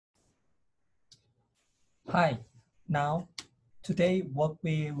Hi, now today what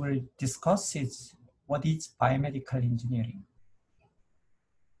we will discuss is what is biomedical engineering.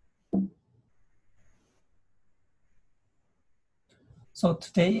 So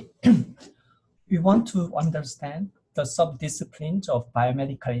today we want to understand the subdisciplines of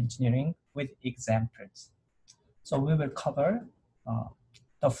biomedical engineering with examples. So we will cover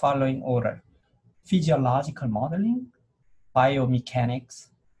the following order: physiological modeling, biomechanics,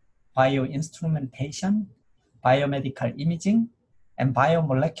 bioinstrumentation, biomedical imaging, and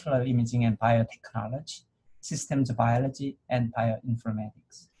biomolecular imaging and biotechnology, systems biology, and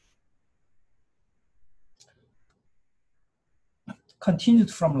bioinformatics.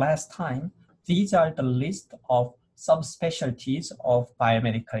 Continued from last time, these are the list of subspecialties of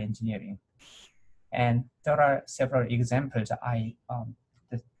biomedical engineering. And there are several examples that I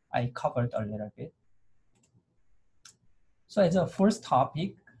covered a little bit. So as a first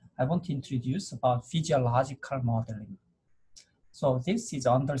topic, I want to introduce about physiological modeling. So this is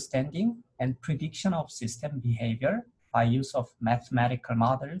understanding and prediction of system behavior by use of mathematical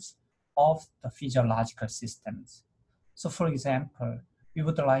models of the physiological systems. So for example, we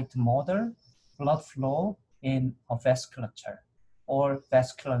would like to model blood flow in a vasculature or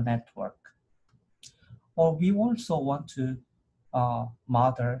vascular network. Or we also want to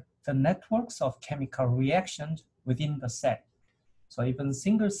model the networks of chemical reactions within the cell. So even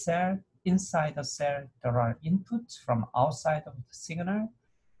single cell, inside the cell, there are inputs from outside of the signal,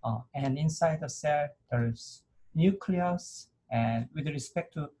 and inside the cell, there's nucleus, and with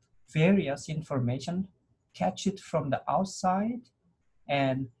respect to various information, catch it from the outside,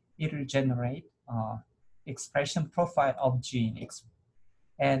 and it will generate expression profile of gene.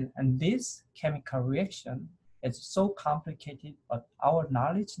 And this chemical reaction is so complicated, but our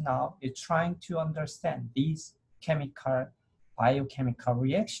knowledge now is trying to understand these biochemical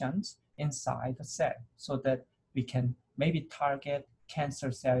reactions inside the cell so that we can maybe target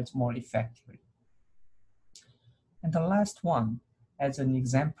cancer cells more effectively. And the last one, as an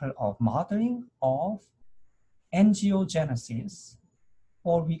example of modeling of angiogenesis,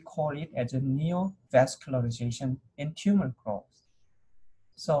 or we call it as a neovascularization in tumor growth.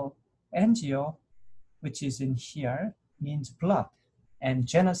 So angio, which is in here, means blood, and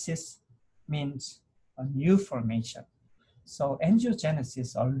genesis means a new formation. So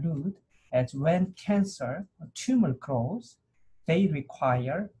angiogenesis allude as when cancer or tumor grows, they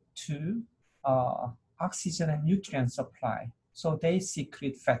require to oxygen and nutrient supply. So they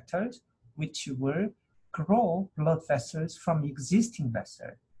secrete factors which will grow blood vessels from existing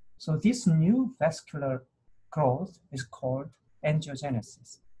vessels. So this new vascular growth is called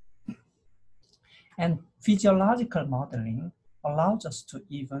angiogenesis. And physiological modeling allows us to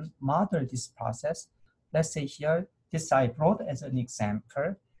even model this process. Let's say here, this I brought as an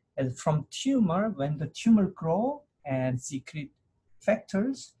example. And from tumor, when the tumor grow and secrete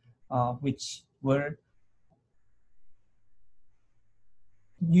factors which will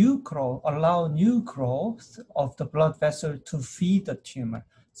allow new growth of the blood vessel to feed the tumor.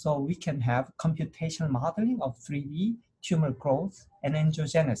 So we can have computational modeling of 3D tumor growth and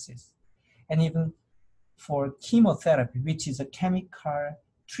angiogenesis. And even for chemotherapy, which is a chemical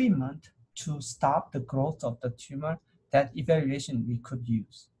treatment to stop the growth of the tumor, that evaluation we could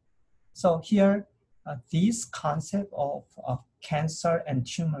use. So here, this concept of cancer and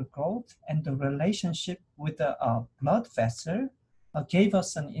tumor growth and the relationship with the blood vessel gave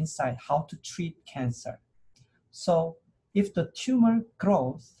us an insight how to treat cancer. So if the tumor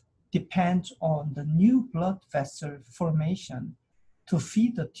growth depends on the new blood vessel formation to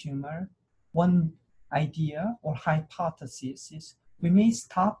feed the tumor, one idea or hypothesis is we may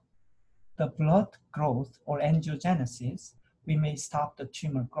stop the blood growth or angiogenesis, we may stop the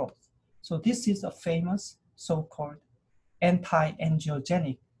tumor growth. So this is a famous so-called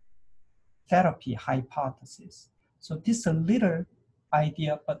anti-angiogenic therapy hypothesis. So this is a little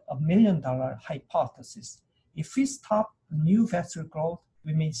idea, but $1 million hypothesis. If we stop new vessel growth,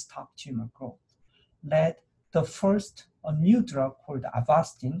 we may stop tumor growth. Led the first a new drug called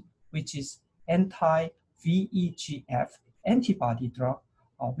Avastin, which is anti-VEGF antibody drug,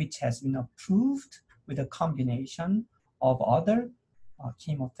 which has been approved with a combination of other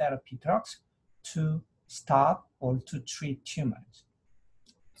chemotherapy drugs to stop or to treat tumors.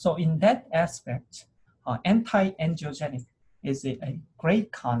 So in that aspect, anti-angiogenic is a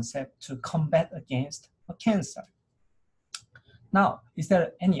great concept to combat against cancer. Now, is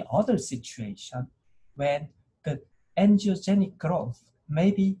there any other situation when the angiogenic growth may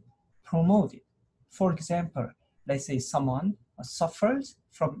be promoted? For example, let's say someone suffers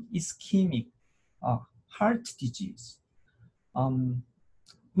from ischemic heart disease.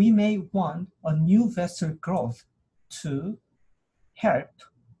 we may want a new vessel growth to help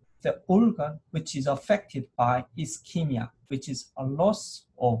the organ which is affected by ischemia, which is a loss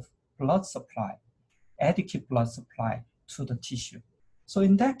of blood supply, adequate blood supply to the tissue. So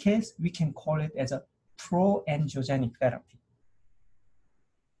in that case, we can call it as a pro-angiogenic therapy.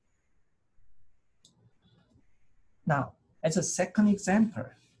 Now, as a second example,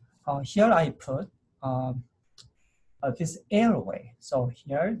 here I put this airway. So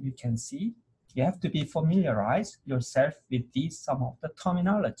here you can see you have to be familiarized yourself with some of the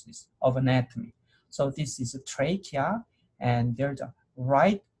terminologies of anatomy. So this is a trachea, and there's a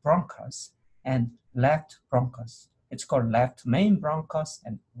right bronchus and left bronchus. It's called left main bronchus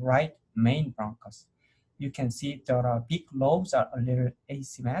and right main bronchus. You can see there are big lobes are a little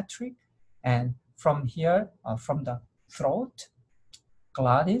asymmetric, and from here, from the throat,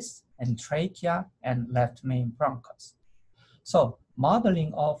 glottis, and trachea, and left main bronchus. So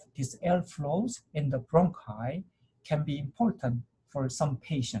modeling of these airflows in the bronchi can be important for some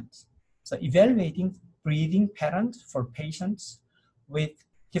patients. So evaluating breathing patterns for patients with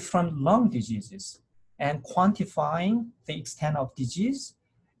different lung diseases and quantifying the extent of disease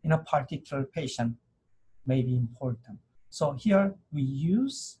in a particular patient may be important. So here we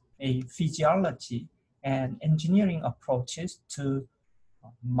use a physiology and engineering approaches to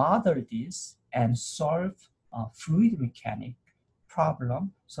model this and solve fluid mechanic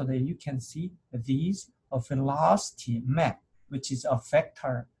problem so that you can see these a velocity map, which is a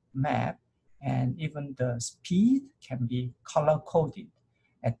vector map, and even the speed can be color coded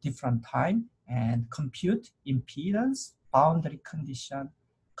at different time and compute impedance, boundary condition,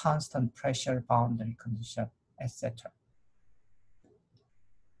 constant pressure boundary condition, etc.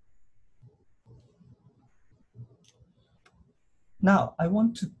 Now, I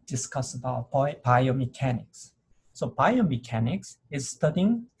want to discuss about biomechanics. So biomechanics is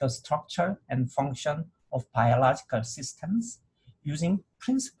studying the structure and function of biological systems using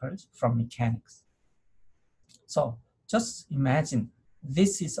principles from mechanics. So just imagine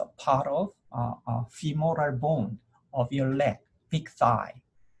this is a part of a femoral bone of your leg, big thigh,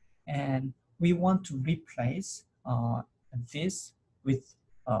 and we want to replace this with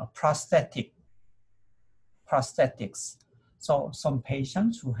prosthetics. So some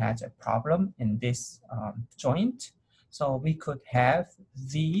patients who had a problem in this joint, so we could have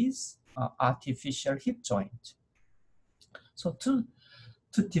these artificial hip joint. So to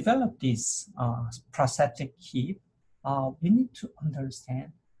develop this prosthetic hip, we need to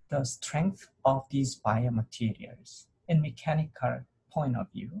understand the strength of these biomaterials in mechanical point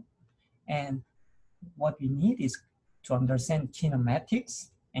of view. And what we need is to understand kinematics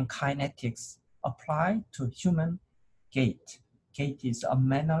and kinetics applied to human gait. Gait is a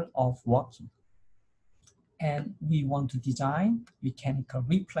manner of walking. And we want to design mechanical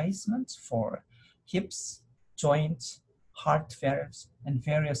replacements for hips, joints, heart valves, and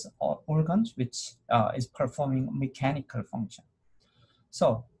various organs which is performing mechanical function.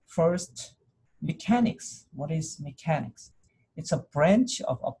 So first, mechanics. What is mechanics? It's a branch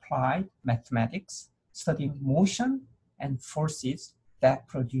of applied mathematics studying motion and forces that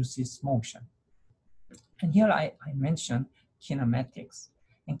produces motion. And here I mentioned kinematics.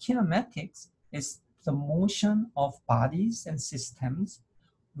 And kinematics is the motion of bodies and systems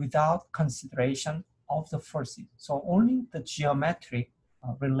without consideration of the forces. So only the geometric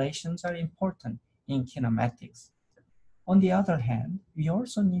relations are important in kinematics. On the other hand, we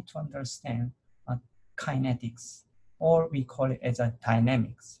also need to understand kinetics, or we call it as a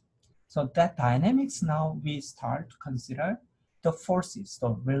dynamics. So that dynamics now we start to consider the forces, the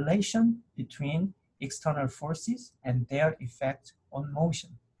relation between external forces and their effect on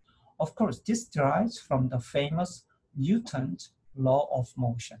motion. Of course, this derives from the famous Newton's law of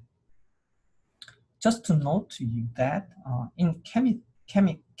motion. Just to note to you that in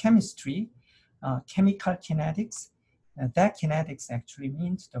chemistry, chemical kinetics, that kinetics actually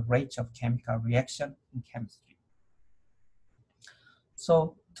means the rate of chemical reaction in chemistry.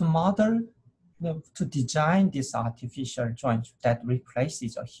 So to model, to design this artificial joint that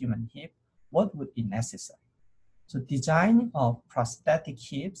replaces a human hip, what would be necessary? So designing of prosthetic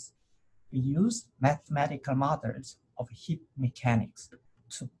hips, we use mathematical models of hip mechanics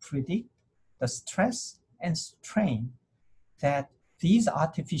to predict the stress and strain that these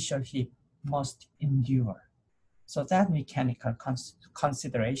artificial hips must endure. So that mechanical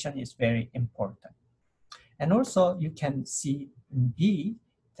consideration is very important. And also you can see in B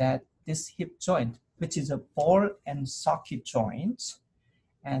that this hip joint, which is a ball and socket joint,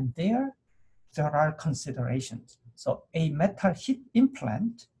 and there are considerations. So a metal hip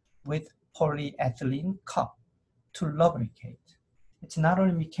implant with polyethylene cup to lubricate. it's not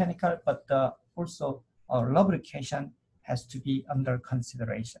only mechanical, but also lubrication has to be under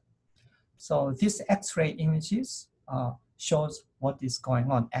consideration. So this X-ray images shows what is going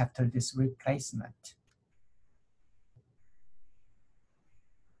on after this replacement.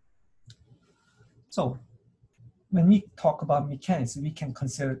 So when we talk about mechanics, we can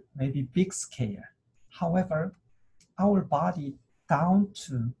consider maybe big scale. However, our body down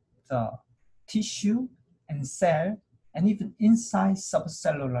to the tissue and cell and even inside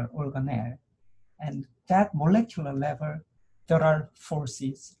subcellular organelle, and that molecular level, there are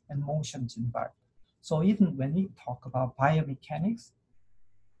forces and motions involved. So even when we talk about biomechanics,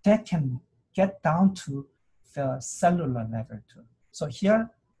 that can get down to the cellular level too. So here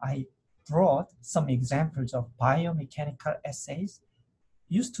I brought some examples of biomechanical assays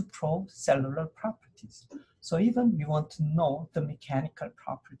used to probe cellular properties. So even we want to know the mechanical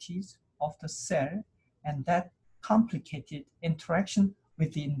properties of the cell, and that complicated interaction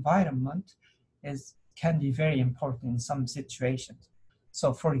with the environment can be very important in some situations.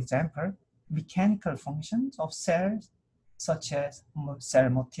 So for example, mechanical functions of cells such as cell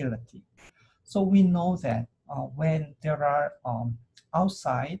motility. So we know that when there are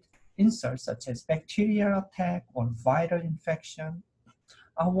outside insults such as bacterial attack or viral infection,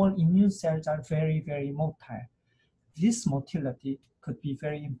 our immune cells are very, very motile. This motility could be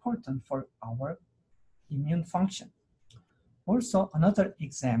very important for our immune function. Also, another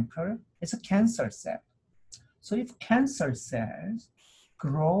example is a cancer cell. So if cancer cells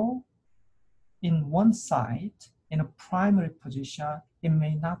grow in one site in a primary position, it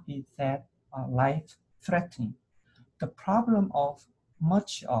may not be that life-threatening. The problem of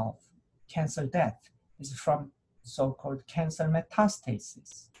much of cancer death is from so-called cancer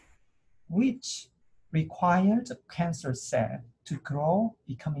metastasis, which requires a cancer cell to grow,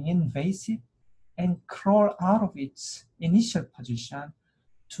 becoming invasive, and crawl out of its initial position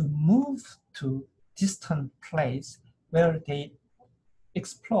to move to distant place where they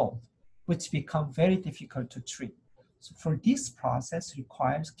explode, which become very difficult to treat. So for this process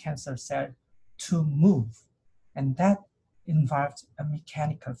requires cancer cell to move, and that involves a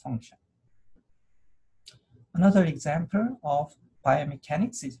mechanical function. Another example of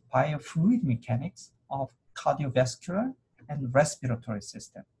biomechanics is biofluid mechanics of cardiovascular and respiratory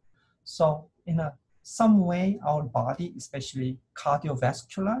system. So in some way, our body, especially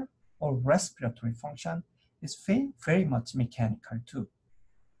cardiovascular or respiratory function, is very much mechanical too.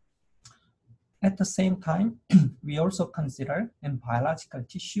 At the same time, we also consider in biological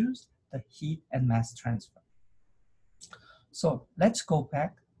tissues the heat and mass transfer. So let's go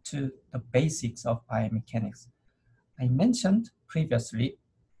back to the basics of biomechanics. I mentioned previously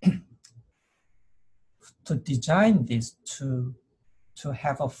to design this to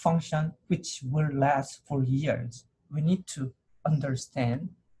have a function which will last for years, we need to understand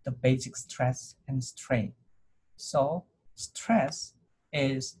the basic stress and strain. So stress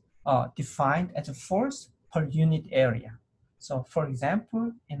is defined as a force per unit area. So for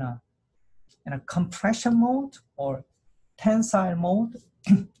example, in a compression mode or tensile mode,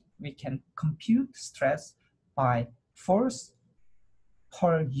 we can compute stress by force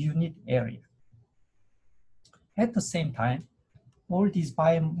per unit area. At the same time, all these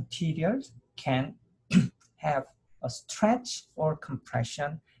biomaterials can have a stretch or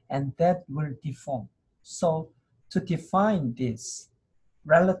compression, and that will deform. So to define this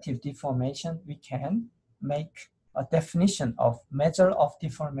relative deformation, we can make a definition of measure of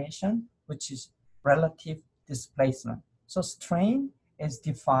deformation, which is relative displacement. So strain is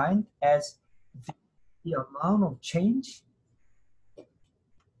defined as the amount of change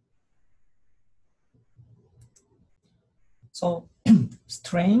So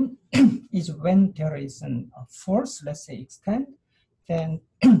strain is when there is a force, let's say extent, then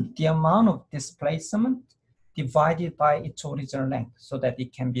the amount of displacement divided by its original length so that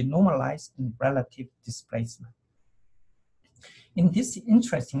it can be normalized in relative displacement. In this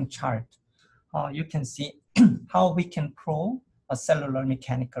interesting chart, you can see how we can probe a cellular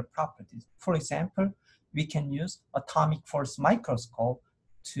mechanical properties. For example, we can use atomic force microscope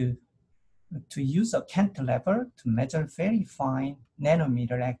to use a cantilever to measure very fine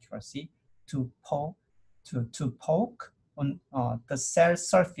nanometer accuracy to poke on the cell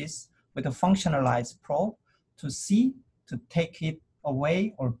surface with a functionalized probe to take it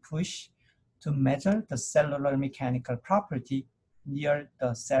away or push to measure the cellular mechanical property near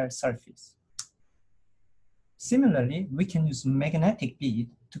the cell surface. Similarly, we can use magnetic bead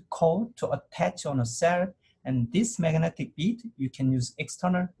to attach on a cell, and this magnetic bead, you can use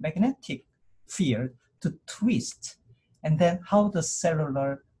external magnetic field to twist, and then how the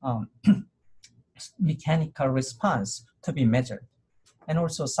cellular mechanical response to be measured. and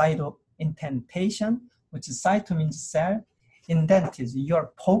also cytoindentation, which is cyto means cell, indent is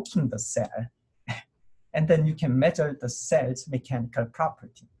you're poking the cell, and then you can measure the cell's mechanical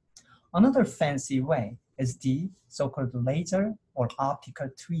property. Another fancy way is the so-called laser or optical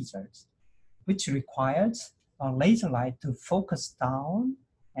tweezers, which requires a laser light to focus down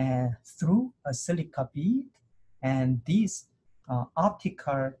and through a silica bead, and this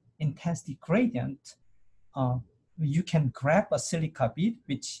optical intensity gradient, you can grab a silica bead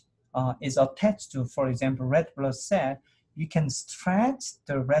which is attached to, for example, red blood cell. You can stretch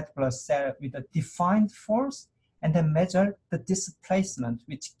the red blood cell with a defined force and then measure the displacement,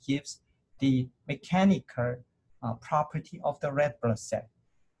 which gives the mechanical property of the red blood cell.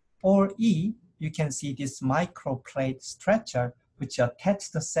 Or E, you can see this microplate stretcher, which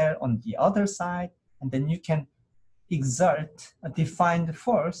attach the cell on the other side, and then you can exert a defined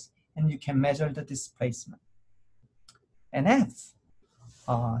force and you can measure the displacement. And F,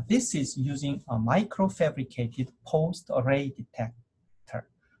 this is using a microfabricated post-array detector.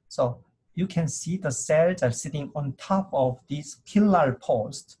 So you can see the cells are sitting on top of this pillar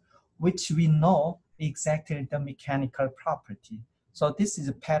post, which we know exactly the mechanical property. So this is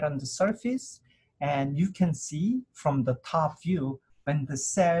a patterned surface, and you can see from the top view, when the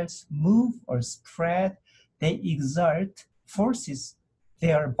cells move or spread, they exert forces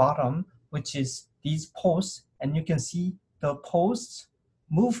their bottom, which is these posts, and you can see the posts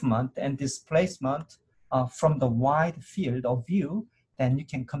movement and displacement from the wide field of view. Then you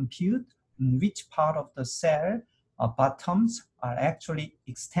can compute which part of the cell bottoms are actually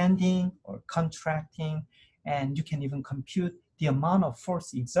extending or contracting, and you can even compute the amount of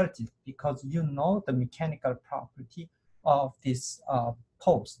force exerted because you know the mechanical property of this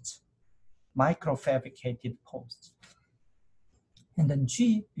posts, microfabricated posts. And then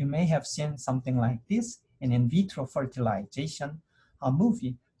G, you may have seen something like this in vitro fertilization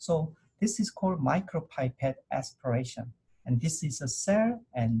movie. So this is called micropipette aspiration. And this is a cell,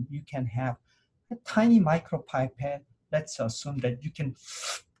 and you can have a tiny micropipette. Let's assume that you can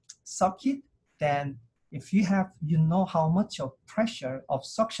suck it. Then if you have, you know how much of pressure of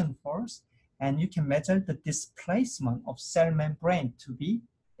suction force, and you can measure the displacement of cell membrane to be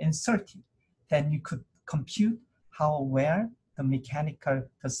inserted. Then you could compute where the mechanical,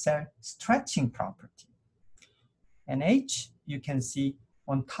 the cell stretching property. And H, you can see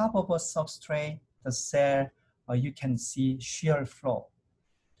on top of a substrate, the cell, you can see shear flow.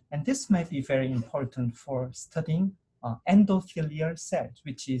 And this might be very important for studying endothelial cells,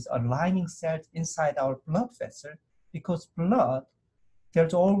 which is a lining cells inside our blood vessel, because blood,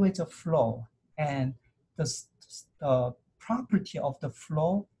 there's always a flow, and the property of the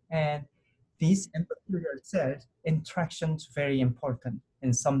flow and these endothelial cells interactions very important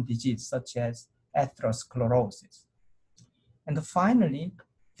in some disease such as atherosclerosis. And finally,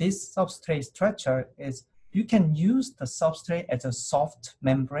 this substrate structure is you can use the substrate as a soft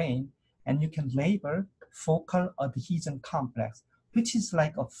membrane, and you can label focal adhesion complex, which is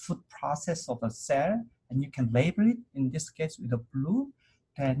like a food process of a cell, and you can label it in this case with a blue.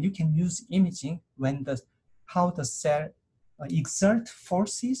 And you can use imaging when how the cell exert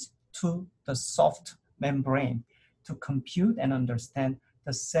forces to the soft membrane to compute and understand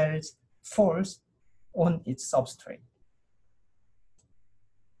the cell's force on its substrate.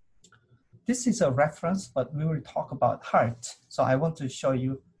 This is a reference, but we will talk about heart. So I want to show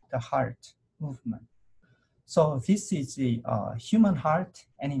you the heart movement. So this is the human heart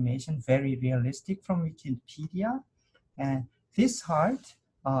animation, very realistic from Wikipedia. And this heart,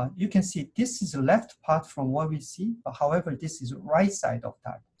 you can see this is the left part from what we see, but however, this is right side of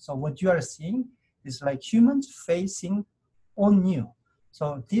that. So what you are seeing is like humans facing on you.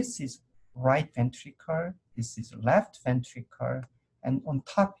 So this is right ventricle, this is left ventricle, and on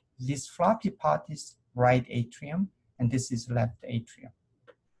top, this floppy part is right atrium, and this is left atrium.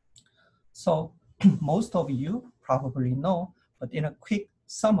 So most of you probably know, but in a quick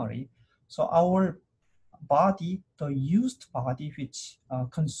summary, so our body, the used body which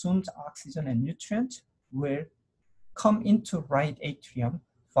consumes oxygen and nutrients will come into right atrium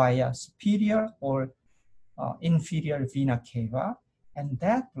via superior or inferior vena cava, and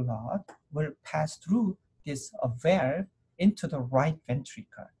that blood will pass through this valve into the right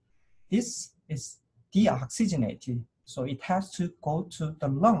ventricle. This is deoxygenated, so it has to go to the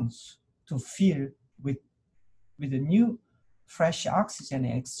lungs to fill with the new fresh oxygen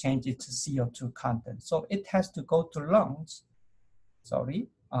and exchange it to CO2 content. So it has to go to lungs,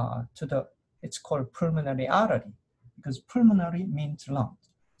 it's called pulmonary artery, because pulmonary means lung.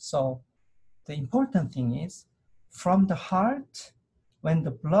 So the important thing is from the heart, when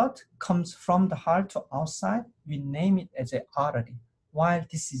the blood comes from the heart to outside, we name it as an artery. while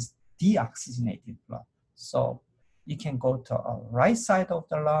this is deoxygenated blood. So you can go to a right side of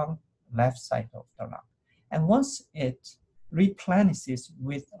the lung, left side of the lung. And once it replenishes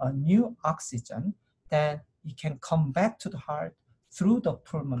with a new oxygen, then it can come back to the heart through the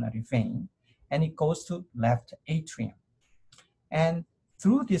pulmonary vein, and it goes to left atrium. And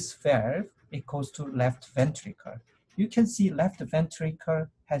through this valve, it goes to left ventricle. You can see left ventricle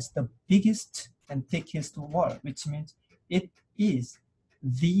has the biggest and thickest wall, which means it is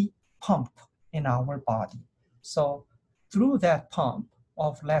the pump in our body. So through that pump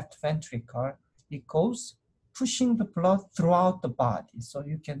of left ventricle, it goes pushing the blood throughout the body. So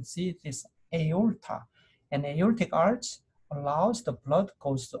you can see this aorta. An aortic arch allows the blood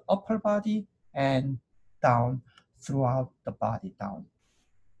goes to upper body and down throughout the body down.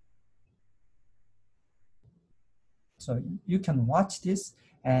 So you can watch this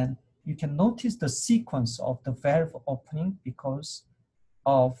and you can notice the sequence of the valve opening because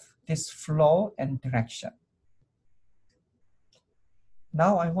of this flow and direction.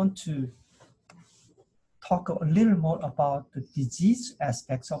 Now I want to talk a little more about the disease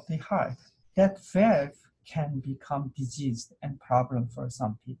aspects of the heart. That valve can become diseased and problem for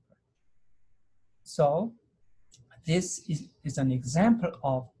some people. So this is an example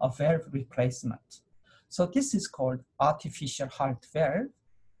of a valve replacement. So this is called artificial heart valve,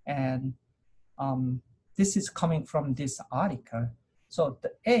 and this is coming from this article. So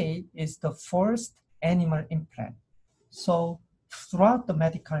the A is the first animal implant. So throughout the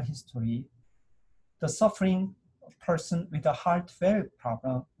medical history, the suffering person with a heart valve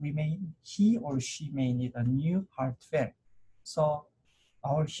problem, he or she may need a new heart valve. So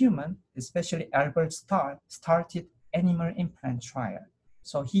our human, especially Albert started animal implant trial.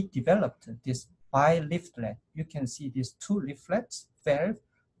 So he developed this bi-leaflet. You can see these two leaflets valve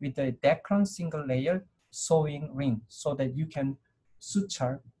with a Dacron single layer sewing ring so that you can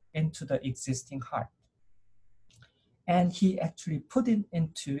suture into the existing heart. And he actually put it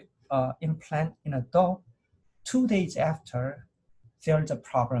into implant in a dog 2 days after there's a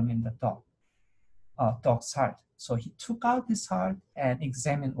problem in the dog's heart. So he took out this heart and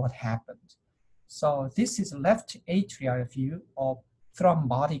examined what happened. So this is left atrial view of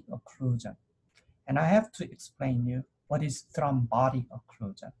thrombotic occlusion. And I have to explain you what is thrombotic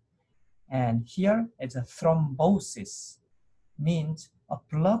occlusion. And here is a thrombosis, means a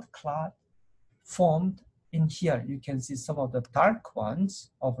blood clot formed in here. You can see some of the dark ones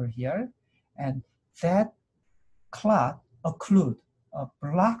over here, and that clot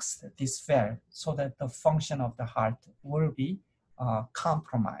blocks this valve so that the function of the heart will be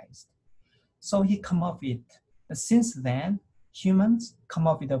compromised. So he come up with, since then, humans come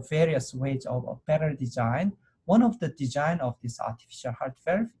up with various ways of a better design. One of the design of this artificial heart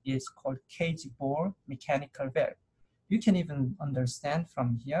valve is called cage bore mechanical valve. You can even understand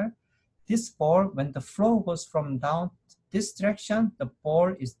from here, this bore, when the flow goes from down this direction, the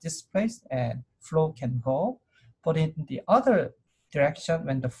bore is displaced and flow can go. But in the other direction,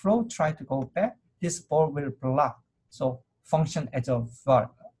 when the flow tries to go back, this bore will block, so function as a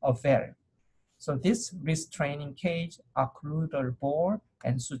valve. So this restraining cage, occludal bore,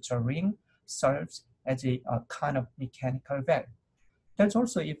 and suture ring serves as a kind of mechanical valve. There's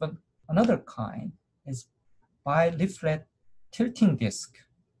also even another kind, is bi-leaflet tilting disc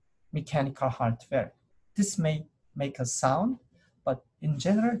mechanical heart valve. This may make a sound, but in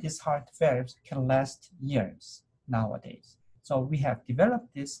general, these heart valves can last years nowadays. So we have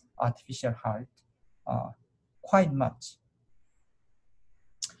developed this artificial heart quite much.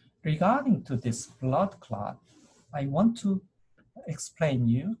 Regarding to this blood clot, I want to explain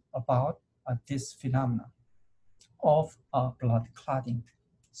you about this phenomenon of blood clotting.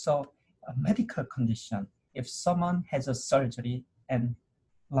 So a medical condition, if someone has a surgery and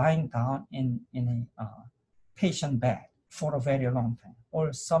lying down in a patient bed for a very long time,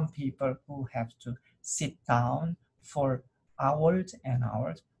 or some people who have to sit down for hours and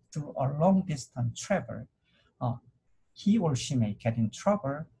hours through a long distance travel, he or she may get in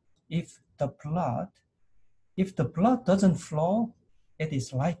trouble if the blood doesn't flow, it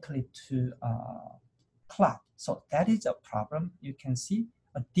is likely to clot. So that is a problem. You can see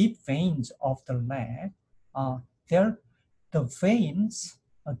a deep veins of the leg. The veins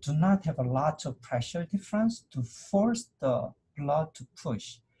do not have a lot of pressure difference to force the blood to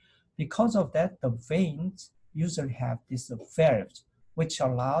push. Because of that, the veins usually have these valves, which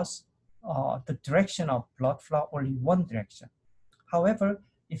allows the direction of blood flow only one direction. However,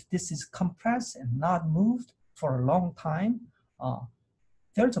 if this is compressed and not moved for a long time,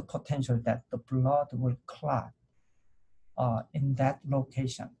 there's a potential that the blood will clot in that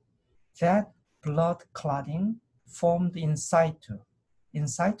location. That blood clotting formed in situ in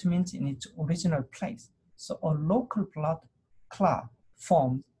situ means in its original place. So a local blood clot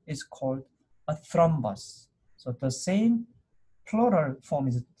formed is called a thrombus. So the same plural form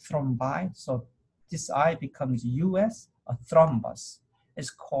is thrombi. So this I becomes US, a thrombus is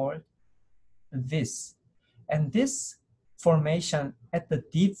called this. And this formation at the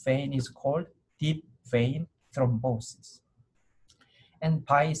deep vein is called deep vein thrombosis. And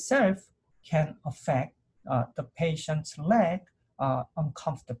by itself can affect the patient's leg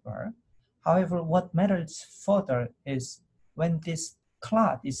uncomfortable. However, what matters further is when this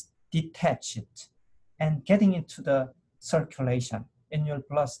clot is detached and getting into the circulation in your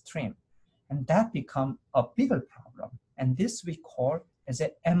bloodstream. And that becomes a bigger problem. And this we call as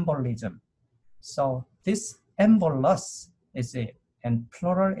an embolism. So this embolus is it, and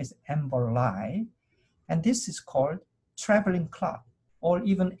plural is emboli. And this is called traveling clot, or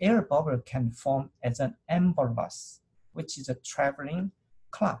even air bubble can form as an embolus, which is a traveling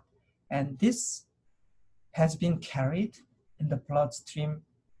clot. And this has been carried in the bloodstream,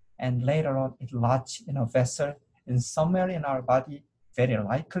 and later on it lodged in a vessel in somewhere in our body, very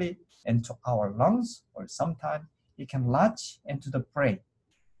likely into our lungs, or sometimes it can lodge into the brain.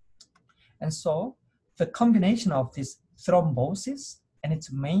 And so the combination of this thrombosis and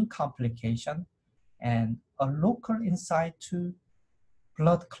its main complication and a local in situ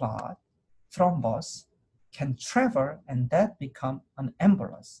blood clot, thrombus, can travel and that become an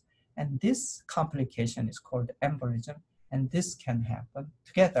embolus. And this complication is called embolism, and this can happen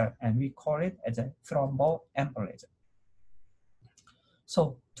together, and we call it as a thromboembolism.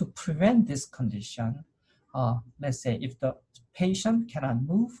 So to prevent this condition, let's say if the patient cannot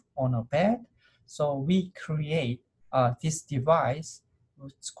move on a bed, so we create this device,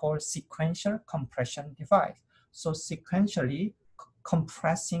 which is called sequential compression device. So sequentially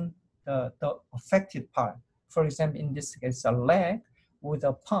compressing the affected part. For example, in this case, a leg with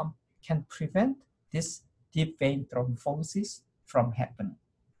a pump can prevent this deep vein thrombosis from happening.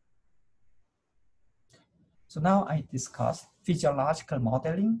 So now I discussed physiological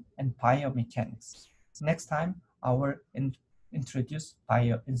modeling and biomechanics. Next time, I will introduce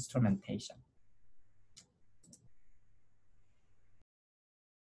bioinstrumentation.